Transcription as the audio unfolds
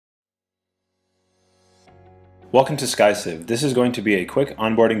Welcome to SkyCiv. This is going to be a quick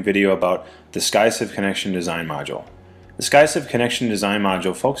onboarding video about the SkyCiv Connection Design Module. The SkyCiv Connection Design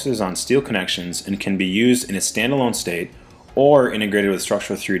Module focuses on steel connections and can be used in a standalone state or integrated with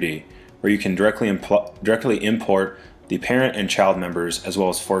Structural 3D, where you can directly import the parent and child members as well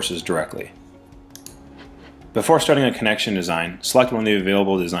as forces directly. Before starting a connection design, select one of the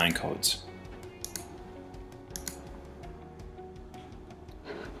available design codes.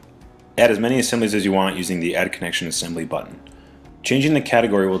 Add as many assemblies as you want using the Add Connection Assembly button. Changing the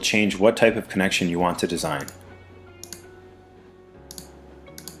category will change what type of connection you want to design.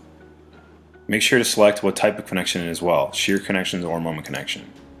 Make sure to select what type of connection as well, shear connections or moment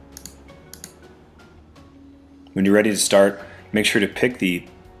connection. When you're ready to start, make sure to pick the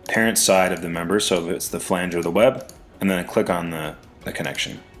parent side of the member, so if it's the flange or the web, and then click on the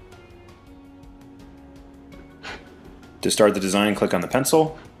connection. To start the design, click on the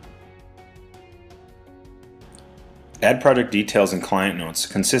pencil. Add project details and client notes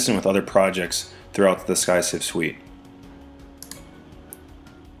consistent with other projects throughout the SkyCiv suite.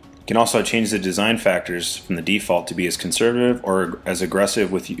 You can also change the design factors from the default to be as conservative or as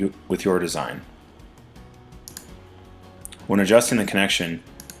aggressive with your design. When adjusting the connection,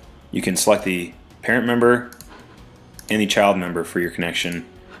 you can select the parent member and the child member for your connection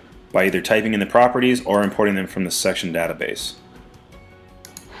by either typing in the properties or importing them from the section database.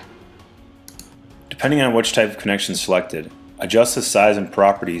 Depending on which type of connection selected, adjust the size and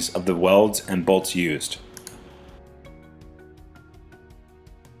properties of the welds and bolts used.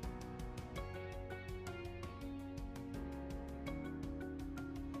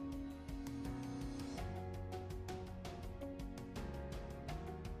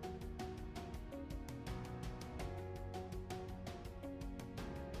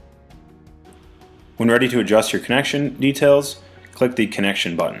 When ready to adjust your connection details, click the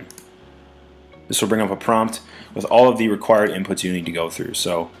Connection button. This will bring up a prompt with all of the required inputs you need to go through.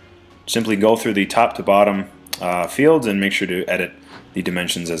 So simply go through the top to bottom fields and make sure to edit the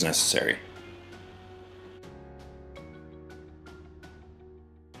dimensions as necessary.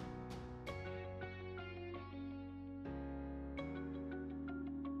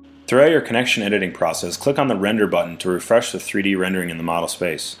 Throughout your connection editing process, click on the Render button to refresh the 3D rendering in the model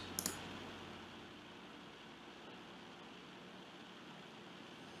space.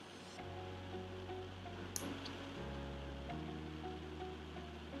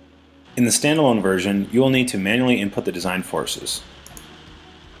 In the standalone version, you will need to manually input the design forces.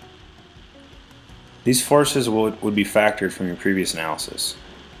 These forces would be factored from your previous analysis.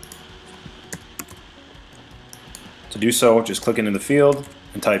 To do so, just click into the field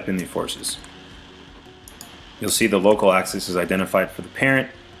and type in the forces. You'll see the local axis is identified for the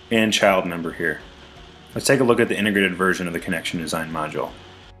parent and child member here. Let's take a look at the integrated version of the Connection Design Module.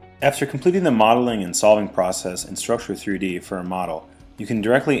 After completing the modeling and solving process in Structural 3D for a model, you can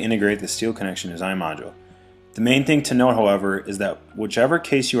directly integrate the Steel Connection Design Module. The main thing to note, however, is that whichever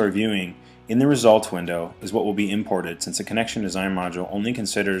case you are viewing in the results window is what will be imported, since the Connection Design Module only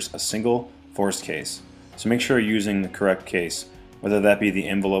considers a single forced case. So make sure you're using the correct case, whether that be the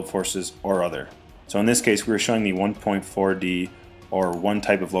envelope forces or other. So in this case, we're showing the 1.4D or one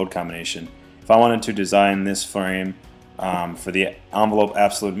type of load combination. If I wanted to design this frame for the envelope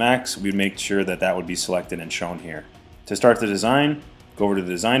absolute max, we'd make sure that that would be selected and shown here. To start the design, go over to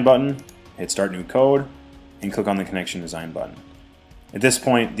the Design button, hit Start New Code, and click on the Connection Design button. At this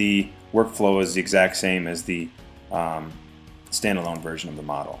point, the workflow is the exact same as the standalone version of the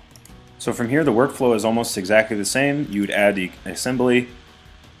model. So from here, the workflow is almost exactly the same. You would add the assembly,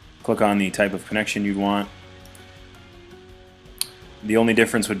 click on the type of connection you'd want. The only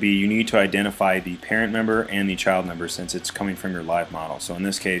difference would be you need to identify the parent member and the child member, since it's coming from your live model. So in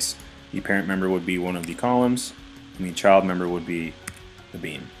this case, the parent member would be one of the columns, and the child member would be the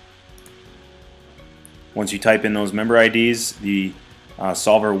beam. Once you type in those member IDs, the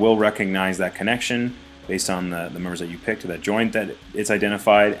solver will recognize that connection based on the members that you picked, or that joint that it's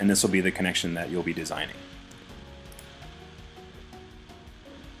identified, and this will be the connection that you'll be designing.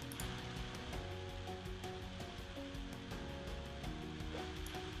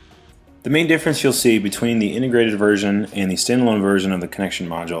 The main difference you'll see between the integrated version and the standalone version of the connection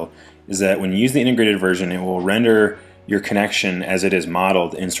module is that when you use the integrated version, it will render your connection as it is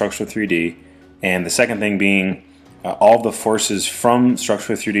modeled in Structural 3D, and the second thing being all the forces from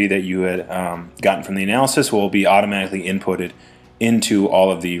Structural 3D that you had gotten from the analysis will be automatically inputted into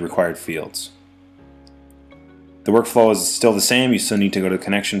all of the required fields. The workflow is still the same. You still need to go to the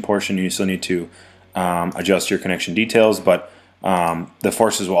connection portion, you still need to adjust your connection details, but the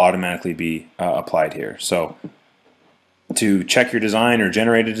forces will automatically be applied here. So To check your design or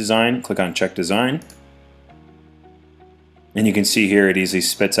generate a design, click on Check Design. And you can see here it easily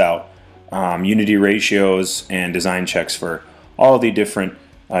spits out unity ratios and design checks for all of the different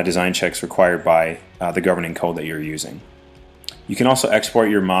design checks required by the governing code that you're using. You can also export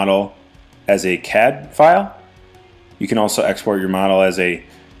your model as a CAD file. You can also export your model as a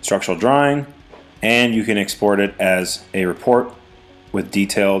structural drawing, and you can export it as a report with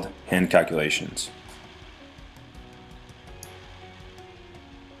detailed hand calculations.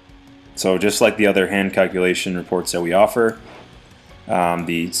 So just like the other hand calculation reports that we offer,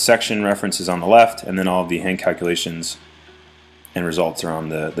 the section reference is on the left, and then all of the hand calculations and results are on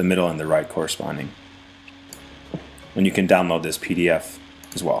the middle and the right corresponding. And you can download this PDF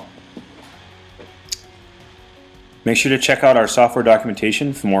as well. Make sure to check out our software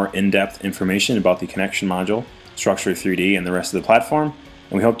documentation for more in-depth information about the connection module, Structural 3D, and the rest of the platform,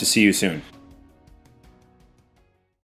 and we hope to see you soon.